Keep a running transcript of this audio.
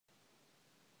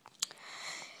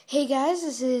Hey guys,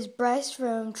 this is Bryce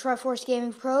from Triforce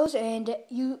Gaming Pros, and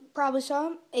you probably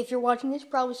saw, if you're watching this,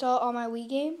 probably saw all my Wii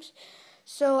games.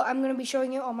 So I'm going to be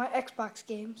showing you all my Xbox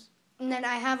games. And then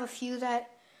I have a few that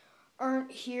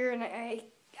aren't here, and I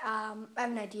have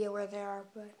an idea where they are,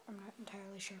 but I'm not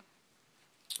entirely sure.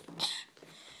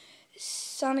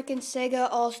 Sonic and Sega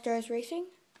All-Stars Racing.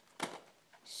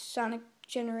 Sonic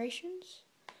Generations.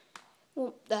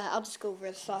 Well, I'll just go over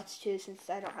the thoughts too, since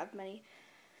I don't have many.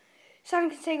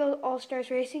 Sonic and Sega All-Stars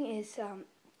Racing is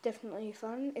definitely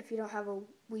fun. If you don't have a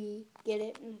Wii, get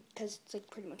it, because it's like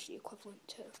pretty much the equivalent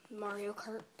to Mario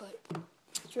Kart, but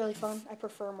it's really fun. I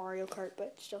prefer Mario Kart,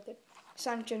 but it's still good.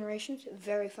 Sonic Generations,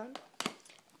 very fun.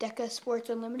 Deca Sports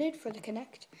Unlimited for the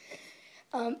Kinect.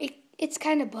 It's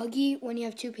kind of buggy when you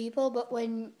have two people, but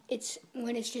when it's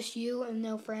just you and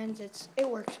no friends, it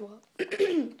works well.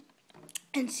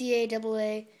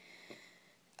 NCAA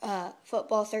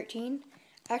Football 13.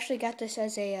 I actually got this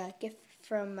as a gift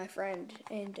from my friend,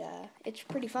 and it's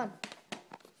pretty fun.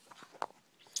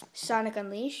 Sonic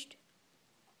Unleashed.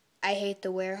 I hate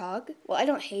the Werehog. Well, I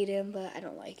don't hate him, but I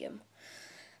don't like him.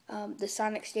 The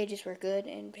Sonic stages were good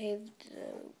and paved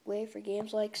the way for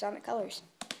games like Sonic Colors.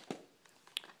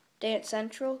 Dance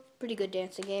Central, pretty good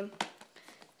dancing game.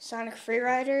 Sonic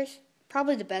Freeriders,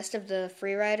 probably the best of the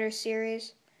Freeriders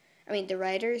series. I mean, the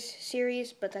Riders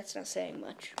series, but that's not saying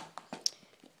much.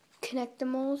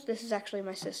 Connectimals, this is actually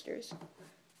my sister's.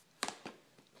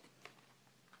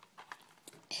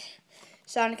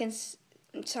 Sonic's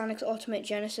Ultimate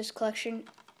Genesis Collection.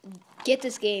 Get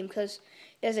this game because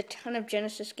it has a ton of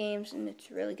Genesis games and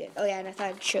it's really good. Oh yeah, and I thought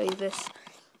I'd show you this.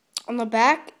 On the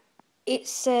back, it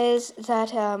says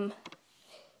that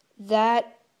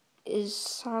that is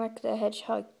Sonic the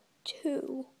Hedgehog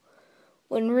 2,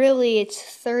 when really it's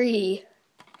 3.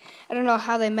 I don't know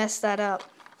how they messed that up.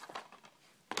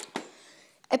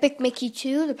 Epic Mickey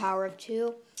 2, The Power of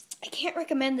 2. I can't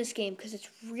recommend this game because it's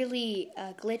really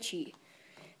glitchy.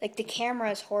 Like, the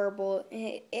camera is horrible.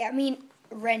 I mean,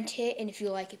 rent it, and if you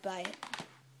like it, buy it.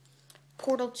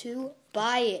 Portal 2,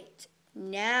 buy it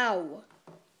now.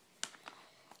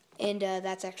 And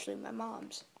that's actually my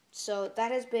mom's. So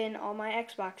that has been all my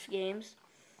Xbox games.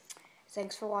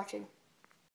 Thanks for watching.